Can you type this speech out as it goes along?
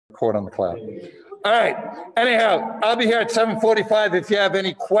record on the cloud. All right. Anyhow, I'll be here at 7:45 if you have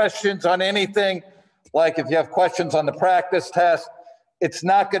any questions on anything. Like if you have questions on the practice test, it's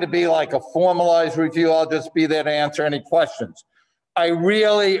not going to be like a formalized review. I'll just be there to answer any questions. I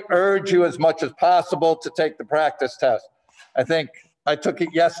really urge you as much as possible to take the practice test. I think I took it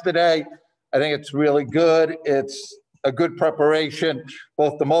yesterday. I think it's really good. It's a good preparation,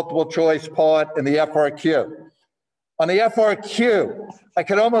 both the multiple choice part and the FRQ. On the FRQ, I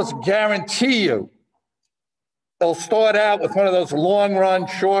can almost guarantee you they'll start out with one of those long run,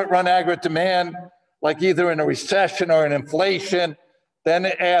 short run aggregate demand, like either in a recession or an inflation, then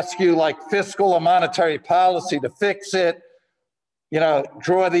ask you like fiscal or monetary policy to fix it, you know,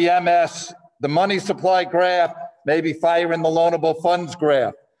 draw the MS, the money supply graph, maybe fire in the loanable funds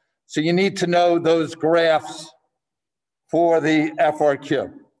graph. So you need to know those graphs for the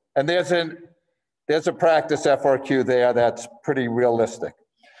FRQ. And there's a practice FRQ there that's pretty realistic.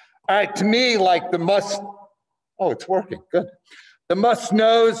 All right, to me, like the must, oh, it's working, good. The must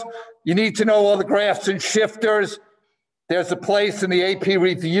knows, you need to know all the graphs and shifters. There's a place in the AP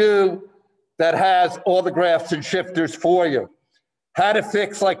review that has all the graphs and shifters for you. How to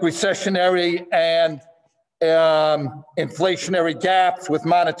fix like recessionary and inflationary gaps with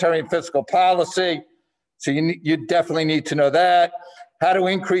monetary and fiscal policy. So you definitely need to know that. How to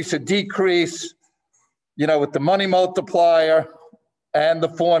increase or decrease, you know, with the money multiplier and the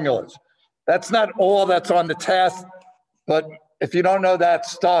formulas. That's not all that's on the test, but if you don't know that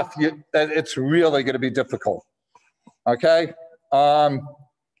stuff, it's really going to be difficult. Okay? And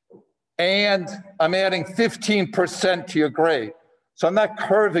I'm adding 15% to your grade. So I'm not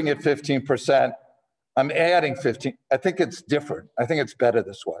curving at 15%. I'm adding 15. I think it's different. I think it's better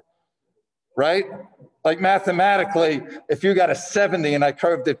this way. Right? Like mathematically, if you got a 70 and I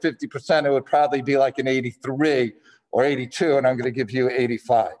curved at 50%, it would probably be like an 83 or 82, and I'm going to give you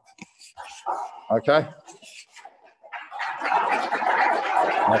 85. Okay?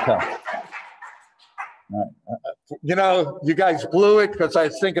 Okay. You know, you guys blew it because I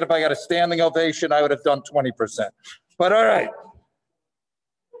was thinking if I got a standing ovation, I would have done 20%. But all right.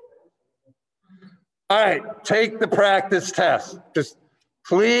 All right, take the practice test. Just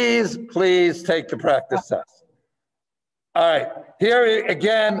please, please take the practice test. All right, here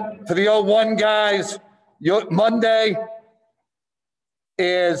again, for the 01 guys, Monday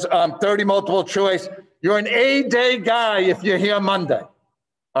is 30 multiple choice. You're an A-day guy if you're here Monday,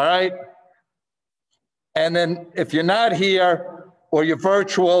 all right? And then if you're not here or you're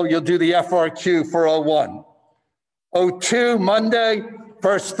virtual, you'll do the FRQ for 01. 02, Monday,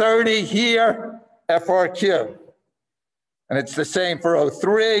 first 30 here, FRQ. And it's the same for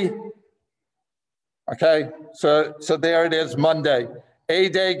 03. Okay, so there it is, Monday.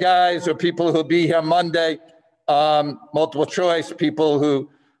 A-day guys or people who'll be here Monday, multiple choice, people who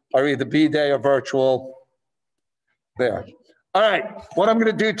are either B-day or virtual, there. All right, what I'm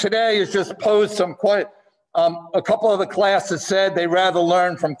gonna do today is just pose some questions. A couple of the classes said they rather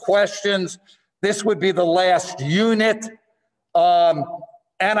learn from questions. This would be the last unit.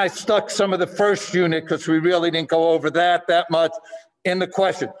 And I stuck some of the first unit because we really didn't go over that much in the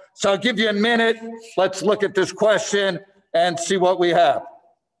question. So I'll give you a minute. Let's look at this question and see what we have.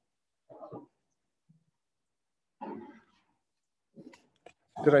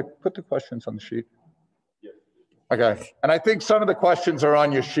 Did I put the questions on the sheet? Yeah. Okay. And I think some of the questions are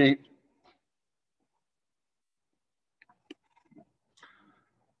on your sheet.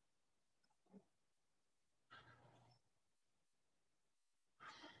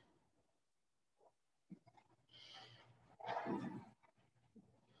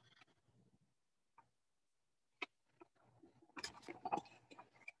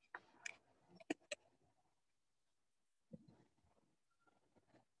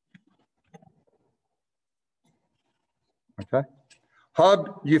 Okay.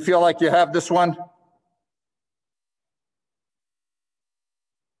 Hub, you feel like you have this one?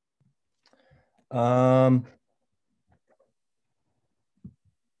 I'm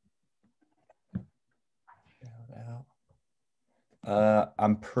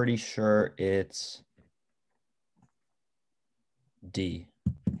pretty sure it's D.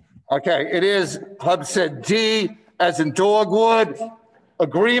 Okay, it is. Hub said D as in dogwood.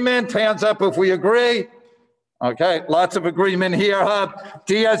 Agreement, hands up if we agree. Okay, lots of agreement here, Hub.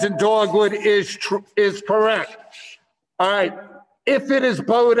 D as in dogwood is correct. All right, if it is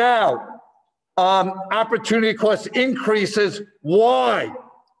bowed out, opportunity cost increases, why?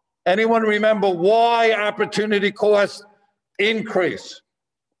 Anyone remember why opportunity costs increase?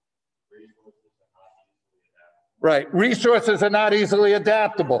 Right, resources are not easily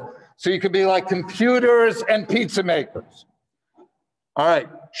adaptable. So you could be like computers and pizza makers. All right,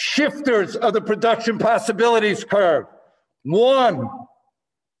 shifters of the production possibilities curve. 1,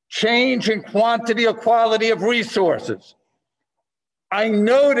 change in quantity or quality of resources. I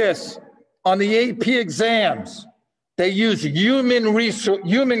notice on the AP exams, they use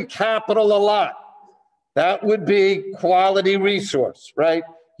human capital a lot. That would be quality resource, right?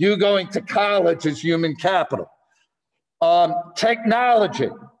 You going to college is human capital. Technology.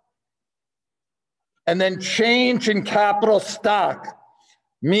 And then change in capital stock,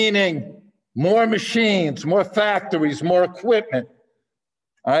 meaning more machines, more factories, more equipment.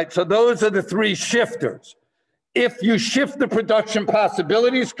 All right, so those are the 3 shifters. If you shift the production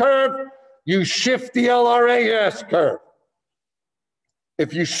possibilities curve, you shift the LRAS curve.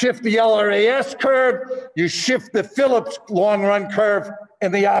 If you shift the LRAS curve, you shift the Phillips long run curve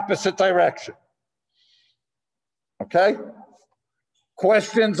in the opposite direction. Okay?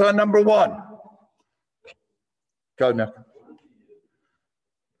 Questions on number 1? Go, Nick.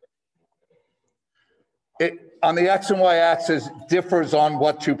 On the X and Y axis differs on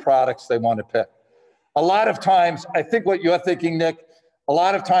what 2 products they want to pick. A lot of times, I think what you're thinking, Nick, a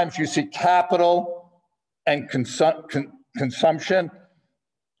lot of times you see capital and consumption,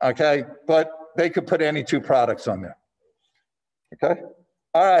 okay? But they could put any 2 products on there, okay?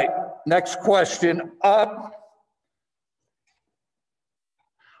 All right, next question up.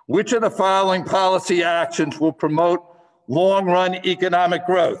 Which of the following policy actions will promote long-run economic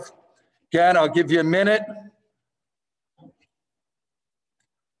growth? Again, I'll give you a minute.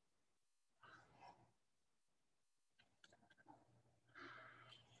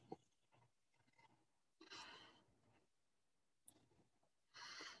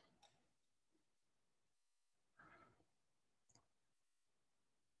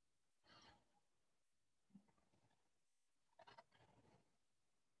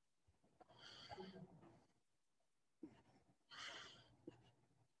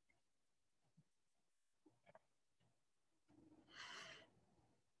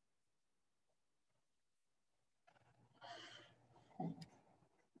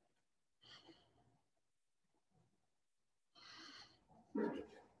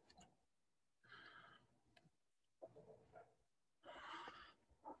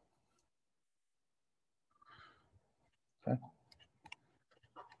 Okay.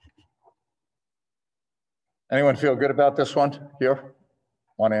 Anyone feel good about this one here?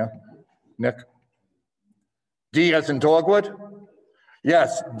 One hand. Nick? D as in Dogwood?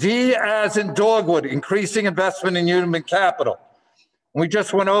 Yes, D as in Dogwood, increasing investment in human capital. We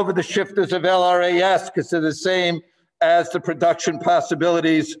just went over the shifters of LRAS because they're the same as the production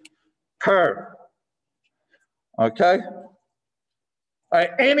possibilities curve. Okay? All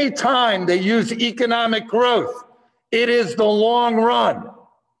right, anytime they use economic growth, it is the long run.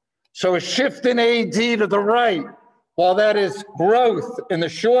 So a shift in AD to the right, while that is growth in the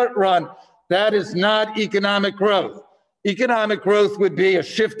short run, that is not economic growth. Economic growth would be a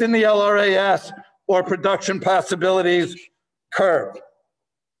shift in the LRAS or production possibilities curve.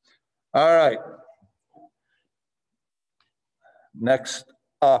 All right. Next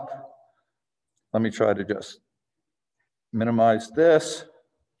up, let me try to just minimize this.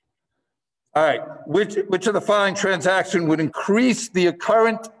 All right, which of the following transaction would increase the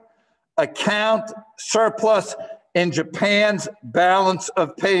current account surplus in Japan's balance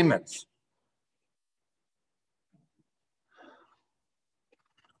of payments?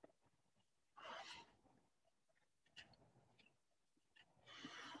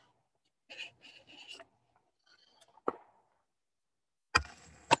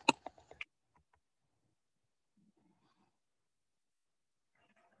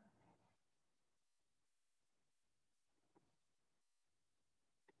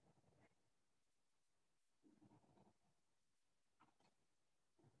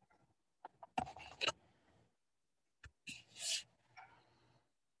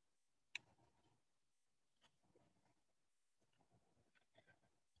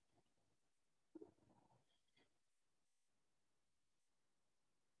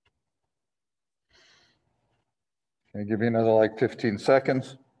 Can I give you another like 15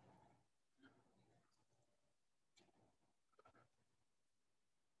 seconds?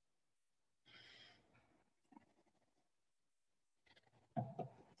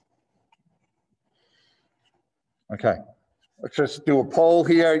 Okay, let's just do a poll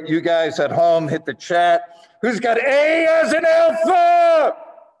here. You guys at home, hit the chat. Who's got A as in alpha?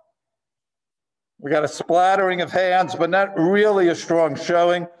 We got a splattering of hands, but not really a strong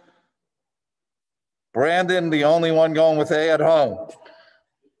showing. Brandon, the only one going with A at home.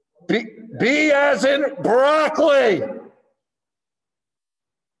 B as in broccoli.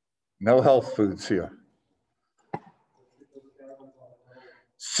 No health foods here.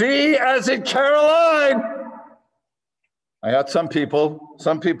 C as in Caroline. I got some people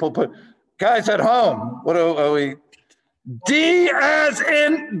put, guys at home, what are we? D as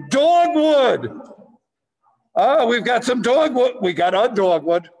in dogwood. Oh, we've got some dogwood. We got our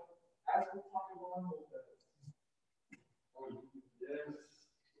dogwood.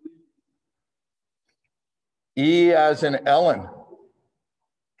 E as in Ellen.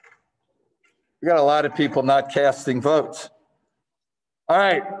 We got a lot of people not casting votes. All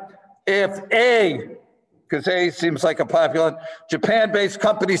right, if A, because A seems like a popular, Japan-based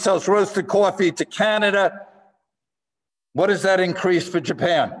company sells roasted coffee to Canada, what does that increase for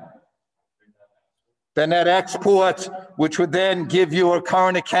Japan? The net exports, which would then give you a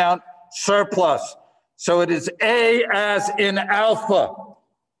current account surplus. So it is A as in alpha.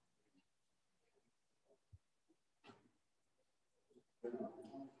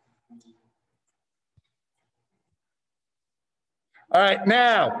 All right,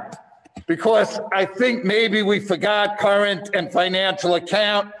 now, because I think maybe we forgot current and financial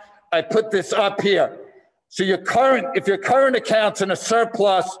account, I put this up here. So if your current account's in a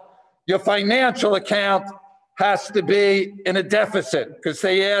surplus, your financial account has to be in a deficit because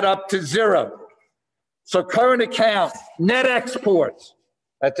they add up to zero. So current account, net exports,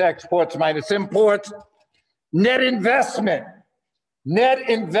 that's exports minus imports. Net investment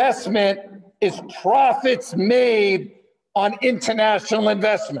is profits made on international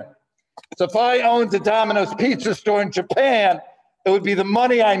investment. So if I owned a Domino's pizza store in Japan, it would be the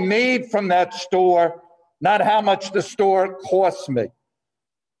money I made from that store, not how much the store costs me.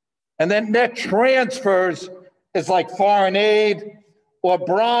 And then net transfers is like foreign aid or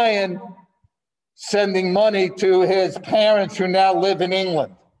Brian sending money to his parents who now live in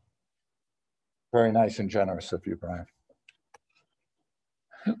England. Very nice and generous of you, Brian.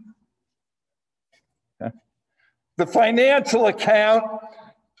 Okay. The financial account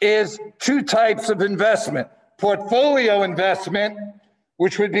is two types of investment. Portfolio investment,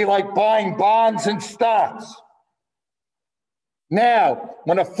 which would be like buying bonds and stocks. Now,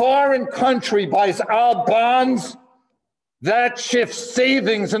 when a foreign country buys our bonds, that shifts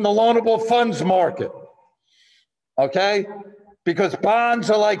savings in the loanable funds market, okay? Because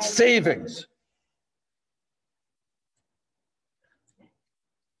bonds are like savings.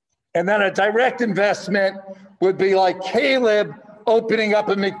 And then a direct investment would be like Caleb opening up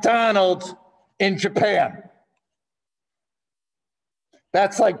a McDonald's in Japan.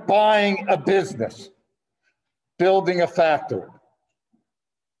 That's like buying a business, building a factory.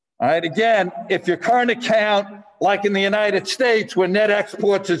 All right, again, if your current account, like in the United States, where net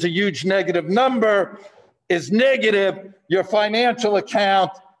exports is a huge negative number, is negative, your financial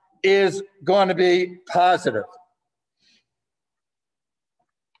account is going to be positive.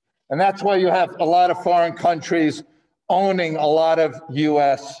 And that's why you have a lot of foreign countries owning a lot of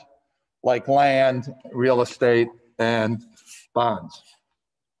US, like land, real estate, and bonds.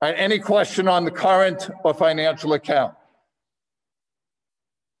 All right, any question on the current or financial account?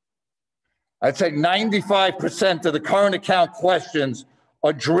 I'd say 95% of the current account questions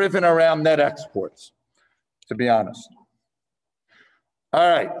are driven around net exports, to be honest. All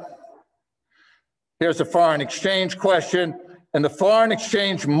right. Here's a foreign exchange question. In the foreign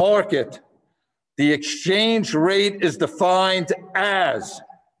exchange market, the exchange rate is defined as,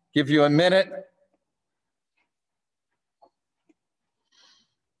 give you a minute.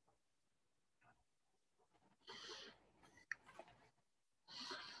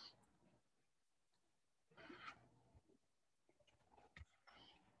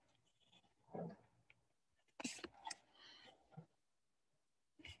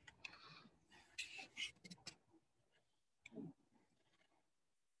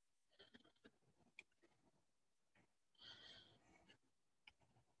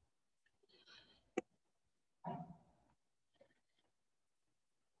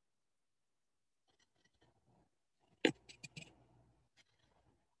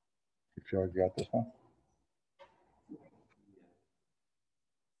 You already got this one?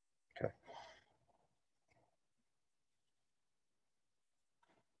 Okay.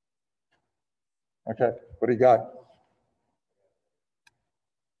 Okay, what do you got?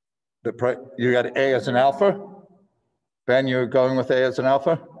 You got A as an alpha? Ben, you're going with A as an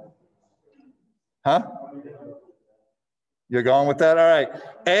alpha? Huh? You're going with that? All right.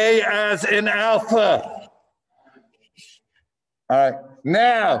 A as in alpha. All right.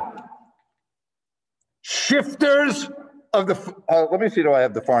 Now, shifters of the, let me see, do I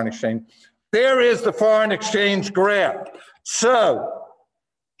have the foreign exchange? There is the foreign exchange graph. So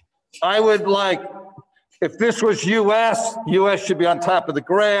I would like, if this was US, US should be on top of the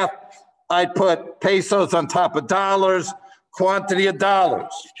graph. I'd put pesos on top of dollars, quantity of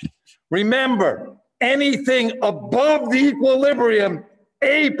dollars. Remember, anything above the equilibrium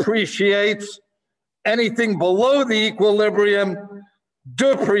appreciates, anything below the equilibrium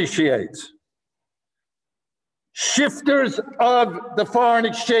depreciates. Shifters of the foreign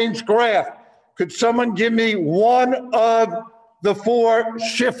exchange graph. Could someone give me one of the four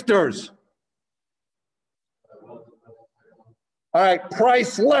shifters? All right,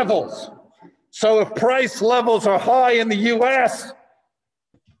 price levels. So if price levels are high in the US,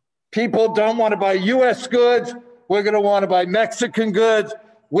 people don't want to buy US goods. We're going to want to buy Mexican goods.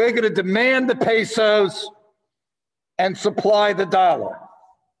 We're going to demand the pesos and supply the dollar.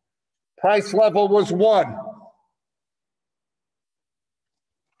 Price level was 1.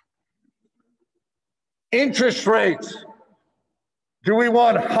 Interest rates. Do we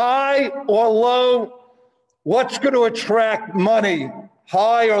want high or low? What's going to attract money?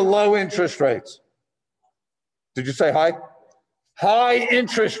 High or low interest rates? Did you say high? High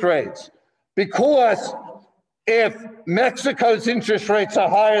interest rates. Because if Mexico's interest rates are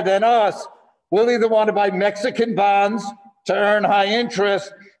higher than us, we'll either want to buy Mexican bonds to earn high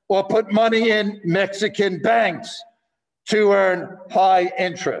interest or put money in Mexican banks to earn high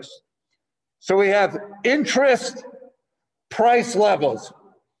interest. So we have interest, price levels,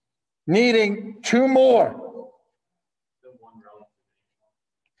 needing 2 more.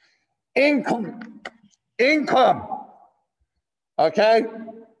 Income. Okay?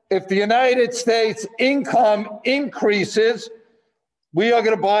 If the United States income increases, we are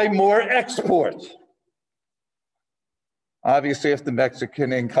going to buy more exports. Obviously, if the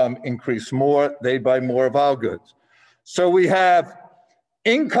Mexican income increase more, they buy more of our goods. So we have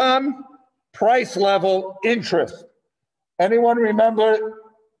income, price level, interest. Anyone remember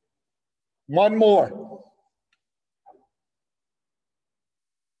one more?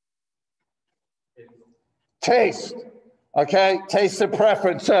 Taste. Okay, taste of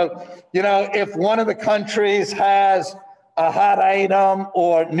preference. So, if one of the countries has a hot item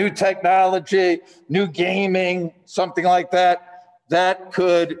or new technology, new gaming, something like that, that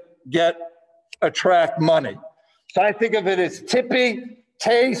could attract money. So I think of it as tipping,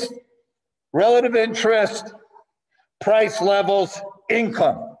 taste, relative interest, price levels,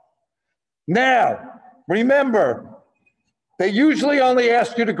 income. Now, remember, they usually only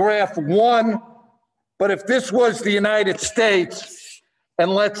ask you to graph one, but if this was the United States, and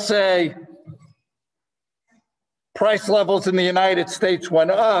let's say price levels in the United States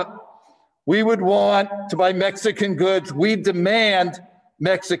went up, we would want to buy Mexican goods. We demand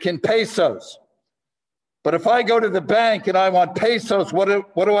Mexican pesos. But if I go to the bank and I want pesos, what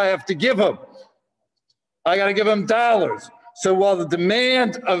do I have to give them? I got to give them dollars. So while the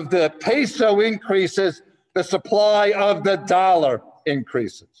demand of the peso increases, the supply of the dollar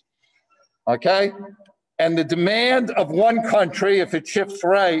increases. Okay? And the demand of one country, if it shifts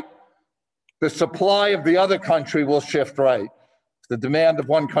right, the supply of the other country will shift right. If the demand of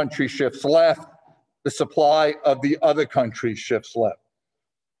one country shifts left, the supply of the other country shifts left.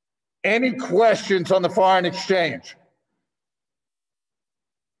 Any questions on the foreign exchange?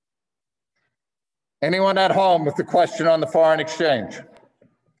 Anyone at home with a question on the foreign exchange?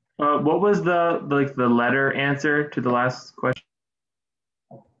 What was the letter answer to the last question?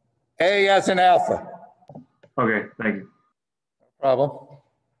 A as in alpha. Okay, thank you. No problem.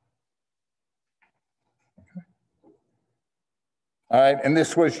 All right, and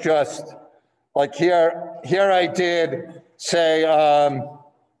this was just like here I did say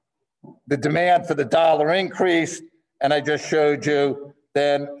the demand for the dollar increased, and I just showed you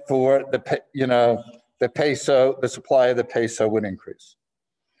then for the peso, the supply of the peso would increase.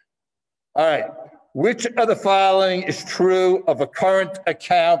 All right, which of the following is true of a current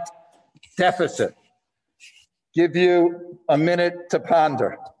account deficit? Give you a minute to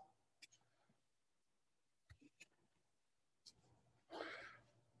ponder.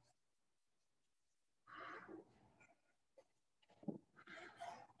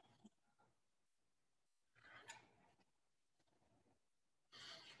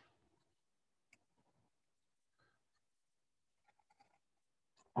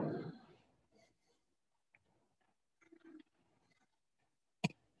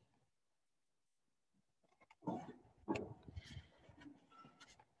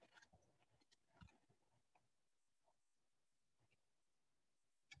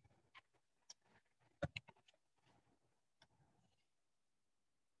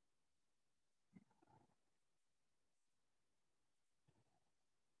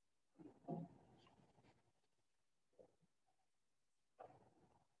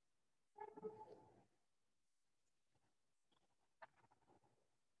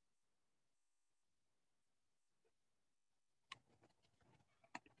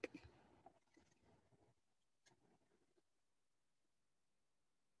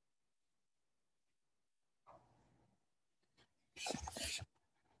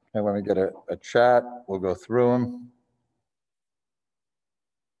 Okay, let me get a chat. We'll go through them.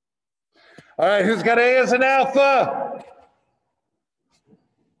 All right, who's got A as an alpha?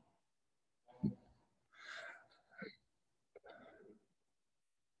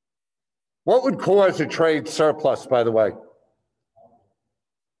 What would cause a trade surplus, by the way?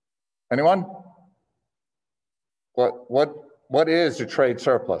 Anyone? What is a trade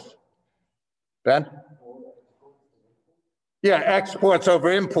surplus? Ben? Yeah, exports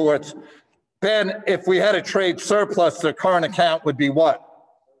over imports. Ben, if we had a trade surplus, the current account would be what?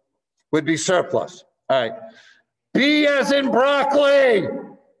 Would be surplus. All right. B as in broccoli.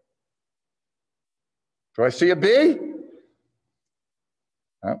 Do I see a B?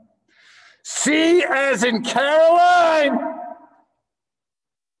 No. C as in Caroline.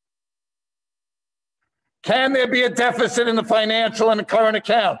 Can there be a deficit in the financial and the current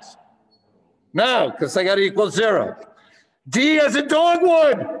accounts? No, because they got to equal 0. D as in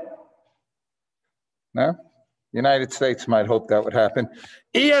dogwood. No? United States might hope that would happen.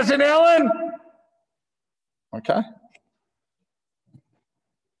 E as in Ellen. Okay.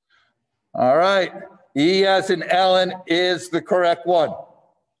 All right. E as in Ellen is the correct one.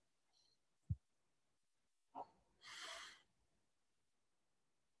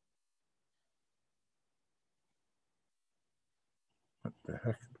 What the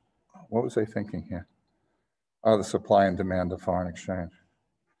heck? What was I thinking here? Oh, the supply and demand of foreign exchange.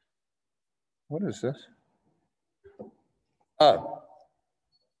 What is this? Oh.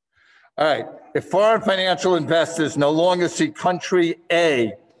 All right. If foreign financial investors no longer see country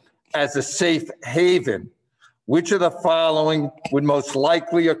A as a safe haven, which of the following would most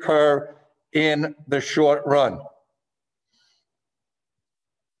likely occur in the short run?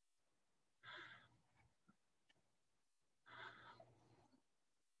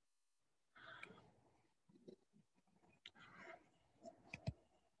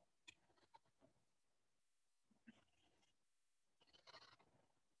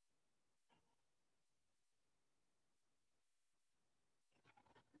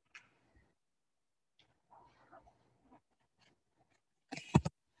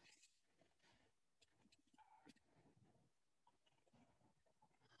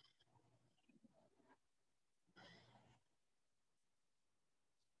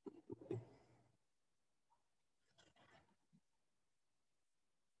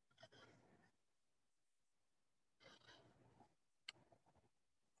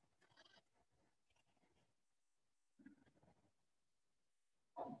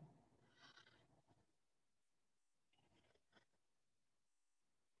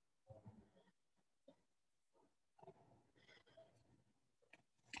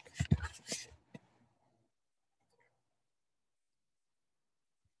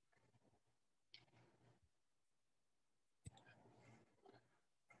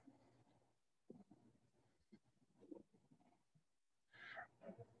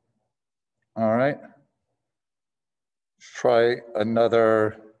 All right. Let's try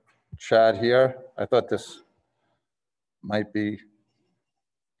another chat here. I thought this might be.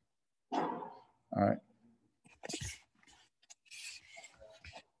 All right.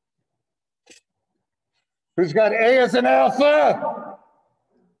 Who's got A as an alpha?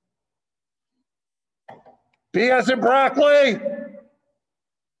 B as in broccoli?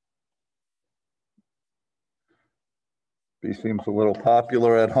 B seems a little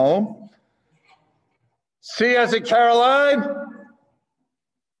popular at home. C as in Caroline?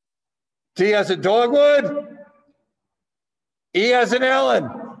 D as in dogwood? E as in Ellen?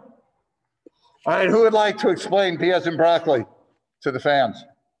 All right, who would like to explain B as in broccoli to the fans?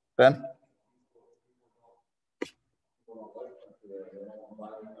 Ben?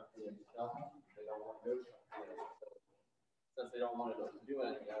 Since they don't want to do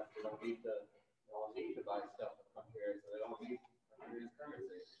anything else, they don't need to buy stuff from here, so they don't need country's currency.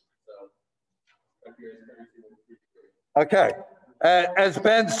 So country's currency would appreciate. Okay. As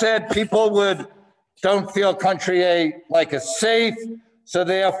Ben said, people don't feel country A like a safe, so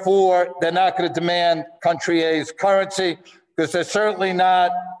therefore they're not going to demand country A's currency because they're certainly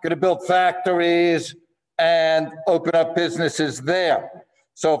not going to build factories and open up businesses there.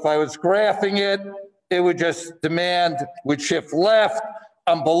 So if I was graphing it, it would just demand would shift left.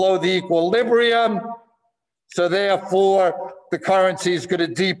 I'm below the equilibrium. So therefore, the currency is going to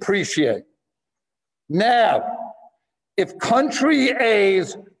depreciate. Now, if country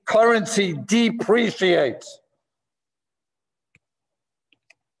A's currency depreciates,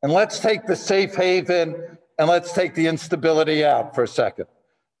 and let's take the safe haven and let's take the instability out for a second.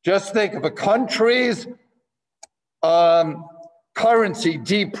 Just think if a country's currency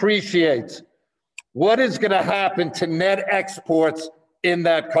depreciates, what is going to happen to net exports in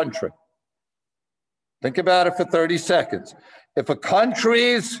that country? Think about it for 30 seconds. If a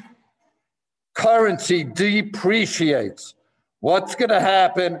country's currency depreciates, what's going to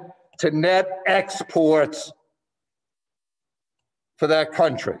happen to net exports for that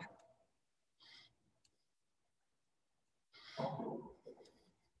country?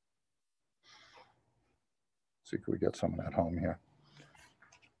 See if we get someone at home here.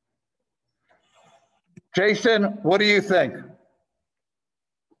 Jason, what do you think?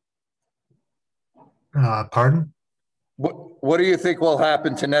 Pardon? What do you think will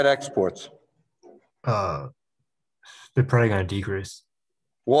happen to net exports? They're probably going to decrease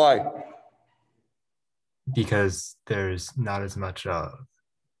Why? because there's not as much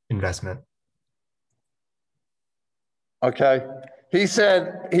investment. Okay. He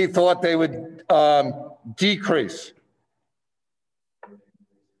said he thought they would decrease.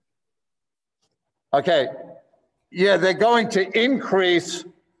 Okay. Yeah, they're going to increase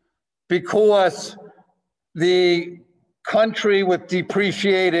because the country with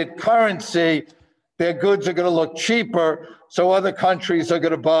depreciated currency, their goods are going to look cheaper, so other countries are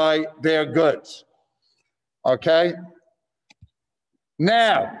going to buy their goods. Okay?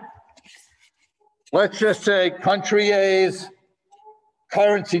 Now, let's just say country A's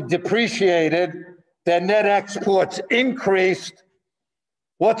currency depreciated, their net exports increased.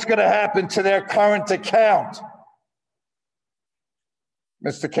 What's going to happen to their current account?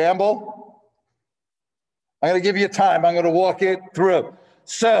 Mr. Campbell? I'm going to give you time. I'm going to walk it through.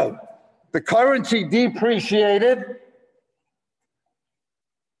 So the currency depreciated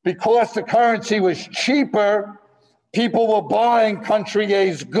because the currency was cheaper. People were buying country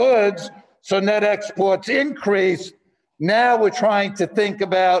A's goods, so net exports increased. Now we're trying to think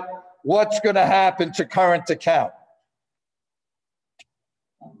about what's going to happen to current account.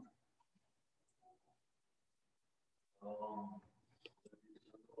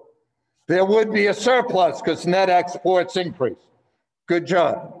 There would be a surplus because net exports increase. Good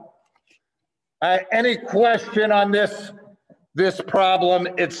job. Any question on this problem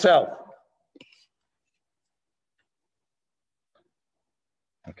itself?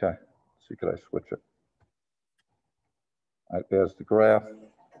 Okay, see, could I switch it? All right, there's the graph.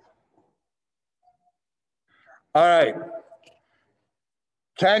 All right.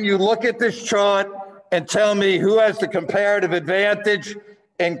 Can you look at this chart and tell me who has the comparative advantage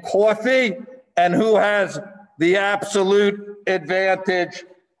in coffee and who has the absolute advantage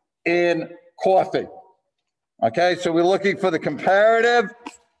in coffee? Okay, so we're looking for the comparative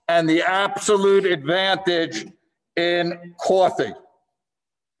and the absolute advantage in coffee.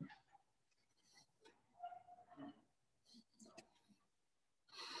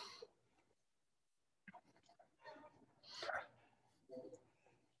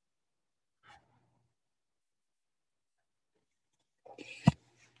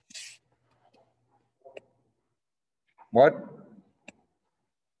 What?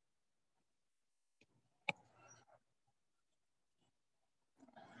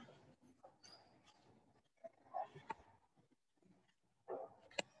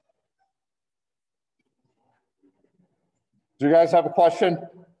 Do you guys have a question?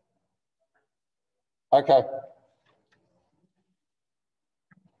 Okay.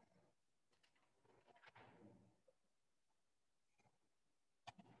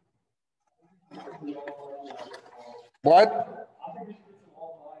 What?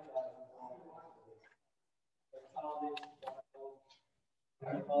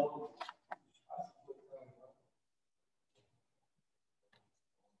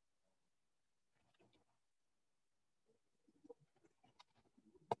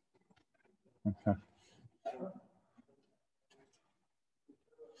 Okay.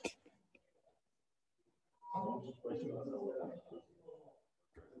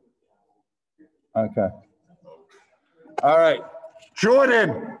 Okay. All right.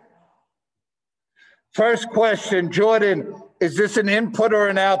 Jordan. First question, Jordan, is this an input or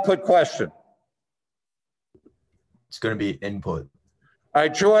an output question? It's going to be input. All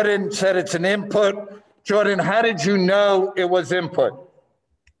right, Jordan said it's an input. Jordan, how did you know it was input?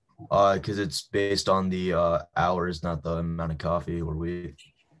 Because it's based on the hours, not the amount of coffee or wheat.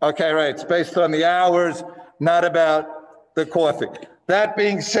 Okay, right. It's based on the hours, not about the coffee. That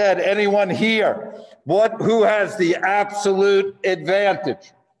being said, anyone here, who has the absolute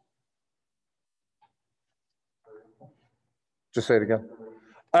advantage? Just say it again.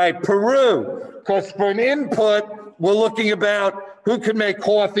 All right, Peru, because for an input, we're looking about who can make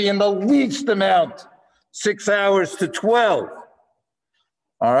coffee in the least amount, 6 hours to 12.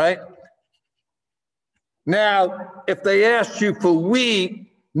 All right. Now, if they asked you for wheat,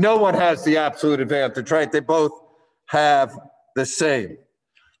 No one has the absolute advantage, right? They both have the same.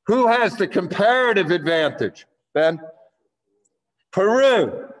 Who has the comparative advantage? Ben?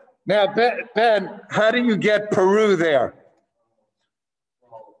 Peru. Now, Ben, how do you get Peru there?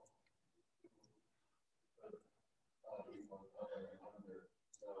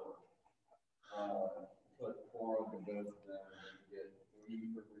 Put 4 of them both of them, and you get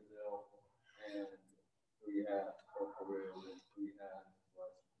 3 for Brazil and 3 halves for Peru, and 3 halves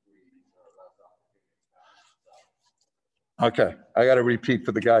plus 3 or less opportunity. Okay, I got to repeat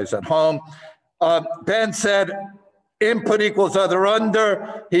for the guys at home. Ben said input equals other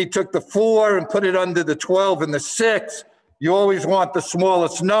under. He took the 4 and put it under the 12 and the 6. You always want the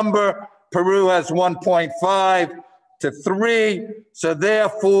smallest number. Peru has 1.5 to 3, so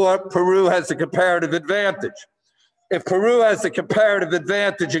therefore Peru has a comparative advantage. If Peru has a comparative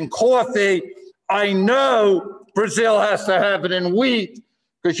advantage in coffee, I know Brazil has to have it in wheat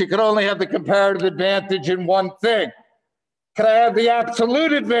because you can only have the comparative advantage in one thing. Can I have the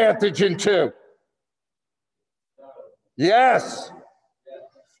absolute advantage in 2? Yes.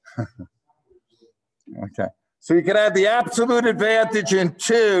 Okay. So you can have the absolute advantage in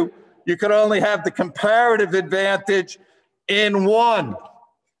 2. You can only have the comparative advantage in 1.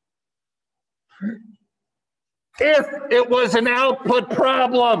 If it was an output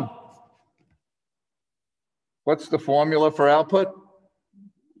problem, what's the formula for output?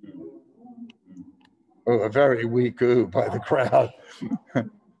 Oh, a very weak ooh by the crowd. All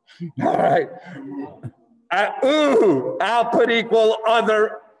right. Ooh, output equal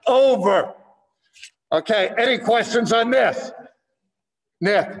other over. Okay, any questions on this?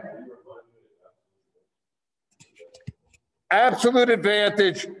 Nick? Absolute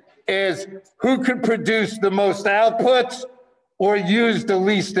advantage is who can produce the most outputs or use the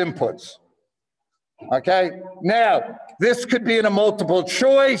least inputs. Okay, now this could be in a multiple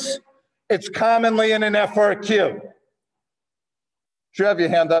choice. It's commonly in an FRQ. Do you have your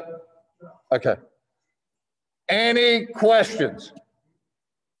hand up? Okay. Any questions?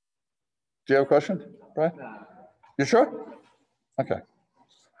 Do you have a question, Brian? You sure? Okay.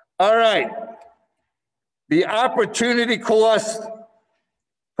 All right. The opportunity cost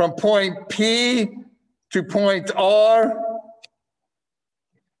from point P to point R.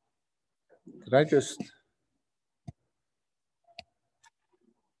 Did I just?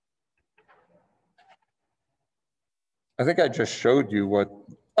 I think I just showed you what.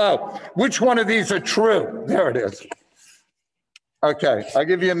 Oh, which one of these are true? There it is. Okay, I'll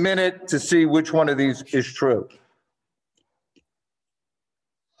give you a minute to see which one of these is true.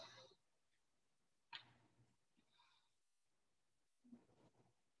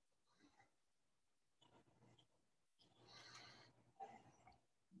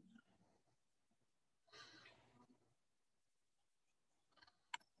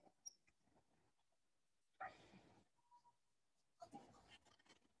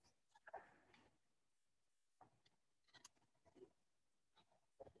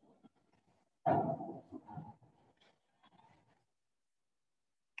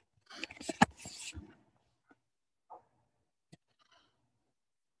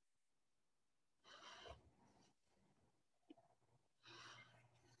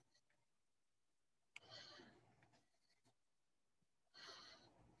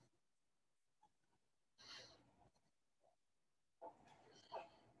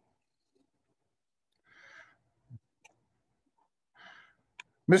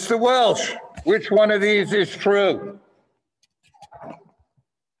 Mr. Welsh, which one of these is true?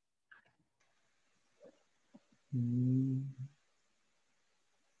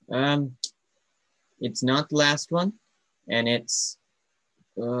 It's not the last one, and it's,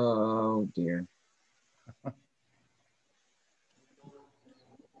 oh dear.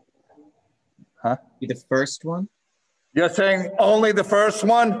 Huh? Be the first one? You're saying only the first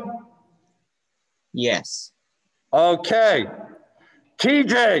one? Yes. Okay.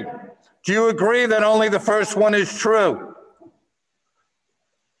 TJ, do you agree that only the first one is true?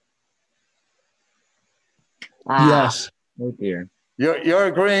 Yes. Oh dear. You're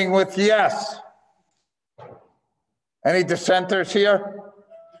agreeing with yes. Any dissenters here?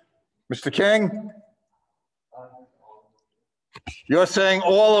 Mr. King? You're saying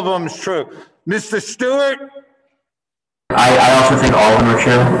all of them is true. Mr. Stewart? I also think all of them are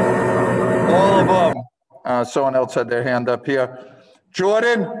true. All of them. Someone else had their hand up here.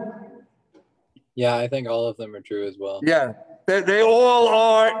 Jordan? Yeah, I think all of them are true as well. Yeah, they all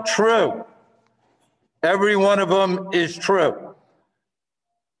are true. Every one of them is true.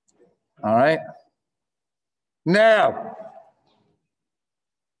 All right. Now,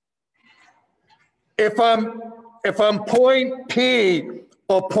 if I'm point P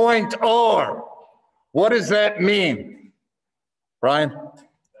or point R. What does that mean? Brian?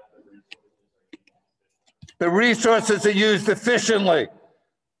 The resources are used efficiently.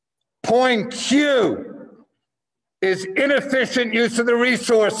 Point Q is inefficient use of the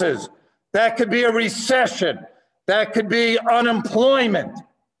resources. That could be a recession. That could be unemployment.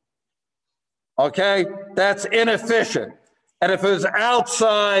 Okay, that's inefficient. And if it was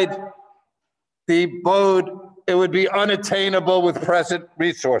outside the boat, it would be unattainable with present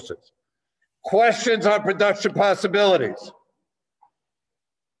resources. Questions on production possibilities?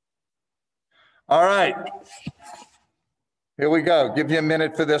 All right, here we go. Give you a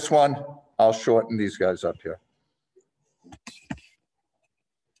minute for this one. I'll shorten these guys up here.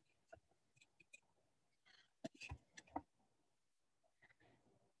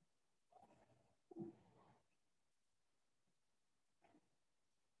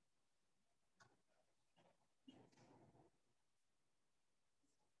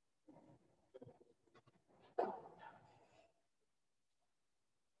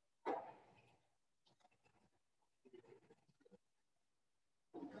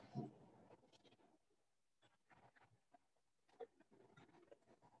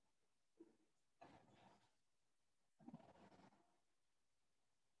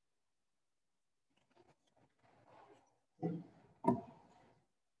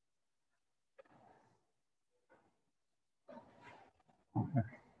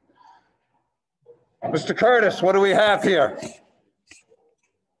 Mr. Curtis, what do we have here?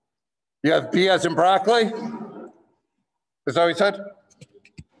 You have B as in broccoli? Is that what you said?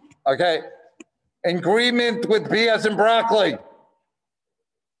 Okay. Agreement with B as in broccoli.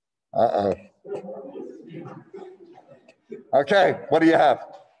 Uh-oh. Okay, what do you have?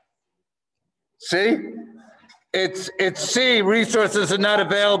 C? It's C, resources are not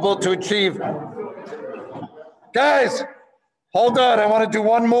available to achieve. Guys, hold on, I want to do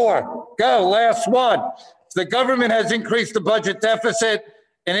one more. Go, last one. The government has increased the budget deficit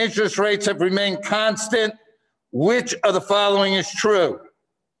and interest rates have remained constant. Which of the following is true?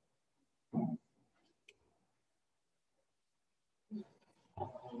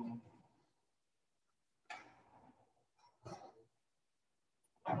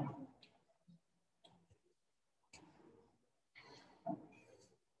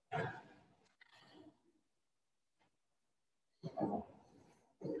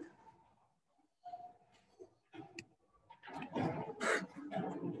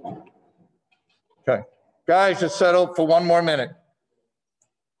 Okay, guys, just settle for one more minute.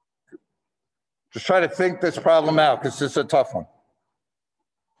 Just try to think this problem out because this is a tough one.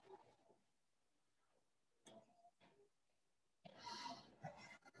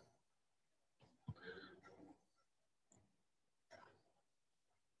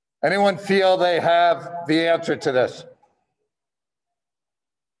 Anyone feel they have the answer to this?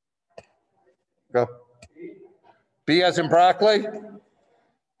 Go. B as in broccoli?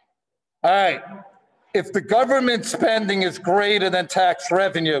 All right. If the government spending is greater than tax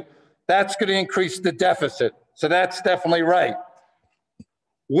revenue, that's going to increase the deficit. So that's definitely right.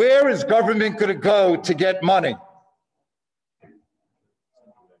 Where is government going to go to get money?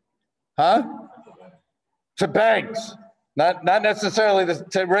 Huh? To banks. Not necessarily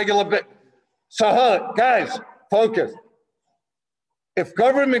to regular bit. So, guys, focus. If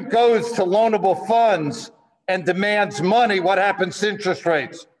government goes to loanable funds and demands money, what happens to interest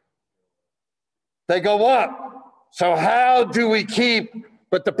rates? They go up. So how do we keep,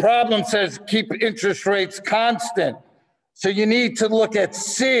 but the problem says keep interest rates constant. So you need to look at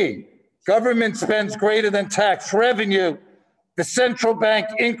C. Government spends greater than tax revenue. The central bank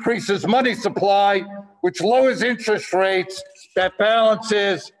increases money supply, which lowers interest rates, that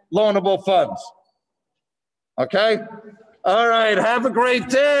balances loanable funds. Okay? All right, have a great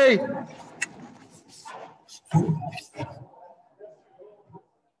day.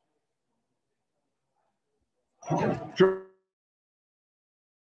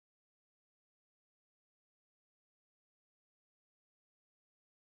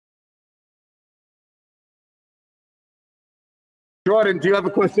 Jordan, do you have a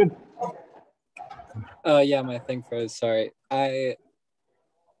question? Yeah, my thing froze. Sorry. I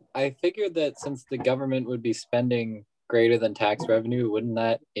figured that since the government would be spending greater than tax revenue, wouldn't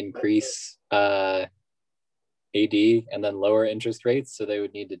that increase AD and then lower interest rates? So they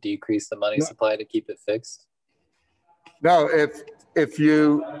would need to decrease the money supply to keep it fixed? No, if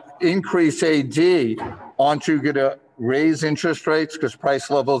you increase AD, aren't you going to raise interest rates because price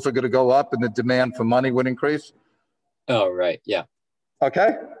levels are going to go up and the demand for money would increase? Oh, right. Yeah.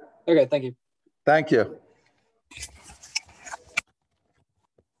 Okay. Okay. Thank you. Thank you.